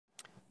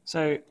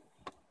So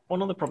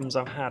one of the problems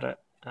I've had at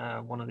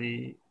one of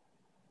the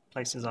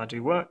places I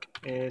do work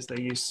is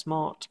they use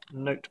Smart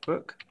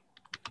Notebook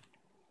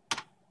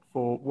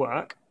for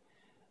work,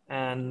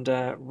 and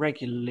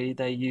regularly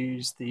they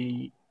use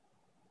the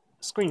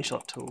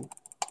screenshot tool.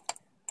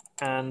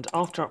 And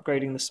after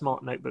upgrading the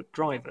Smart Notebook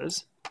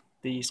drivers,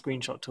 the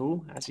screenshot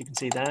tool, as you can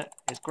see there,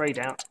 is greyed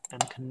out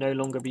and can no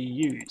longer be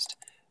used.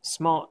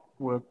 Smart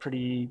were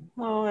pretty,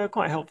 well, they were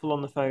quite helpful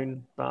on the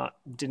phone, but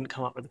didn't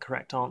come up with the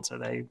correct answer.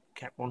 They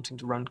kept wanting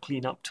to run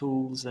cleanup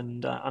tools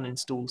and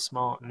uninstall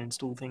Smart and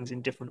install things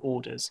in different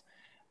orders.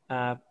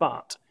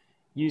 But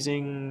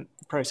using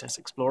Process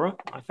Explorer,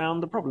 I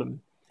found the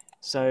problem.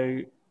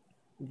 So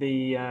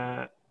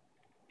the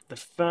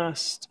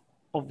first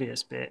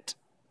obvious bit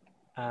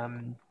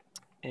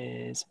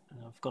is,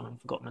 I've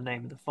forgotten the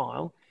name of the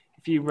file.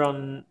 If you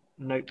run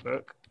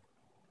notebook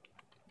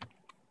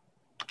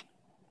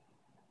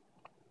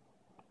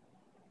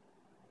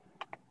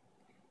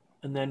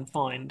and then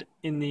find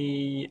in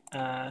the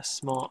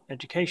Smart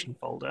Education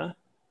folder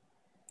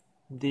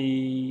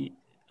the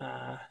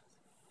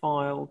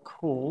file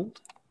called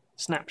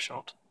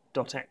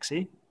snapshot.exe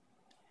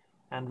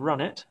and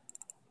run it,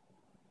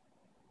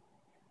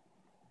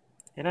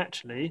 it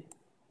actually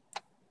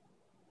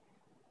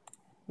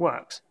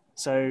works.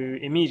 So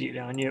immediately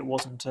I knew it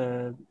wasn't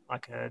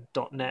like a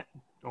 .NET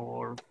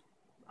or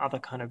other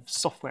kind of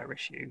software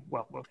issue.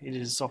 Well, it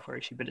is a software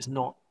issue, but it's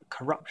not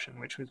corruption,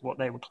 which was what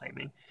they were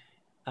claiming,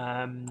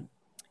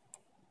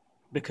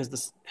 because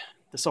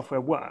the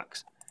software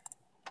works,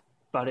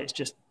 but it's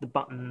just the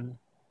button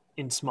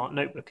in Smart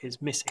Notebook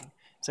is missing.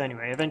 So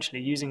anyway,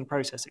 eventually using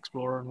Process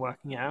Explorer and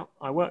working out,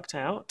 I worked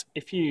out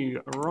if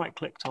you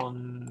right-clicked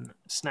on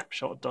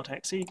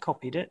snapshot.exe,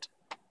 copied it,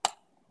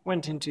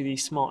 went into the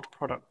Smart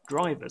Product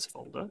Drivers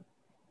folder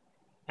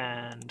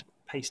and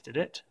pasted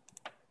it.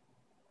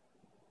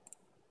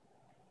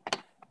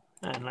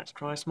 And let's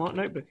try Smart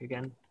Notebook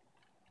again.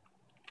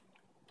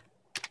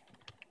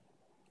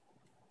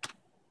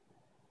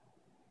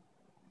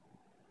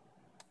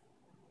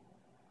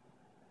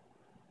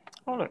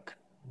 Oh look,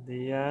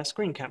 the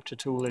screen capture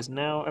tool is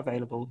now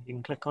available. You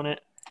can click on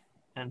it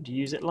and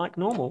use it like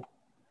normal.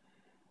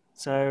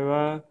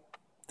 So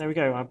there we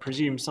go. I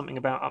presume something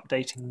about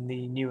updating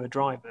the newer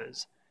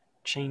drivers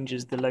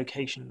changes the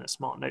location that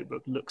Smart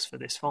Notebook looks for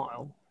this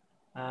file,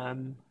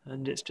 and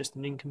it's just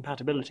an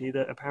incompatibility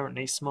that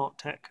apparently Smart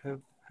Tech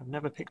have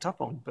never picked up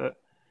on, but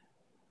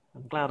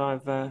I'm glad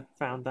I've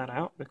found that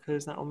out,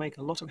 because that will make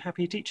a lot of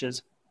happy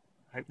teachers.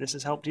 I hope this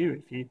has helped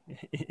you if you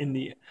in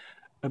the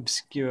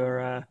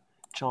obscure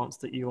chance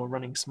that you're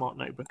running Smart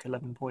Notebook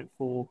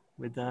 11.4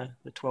 with the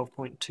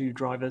 12.2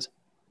 drivers.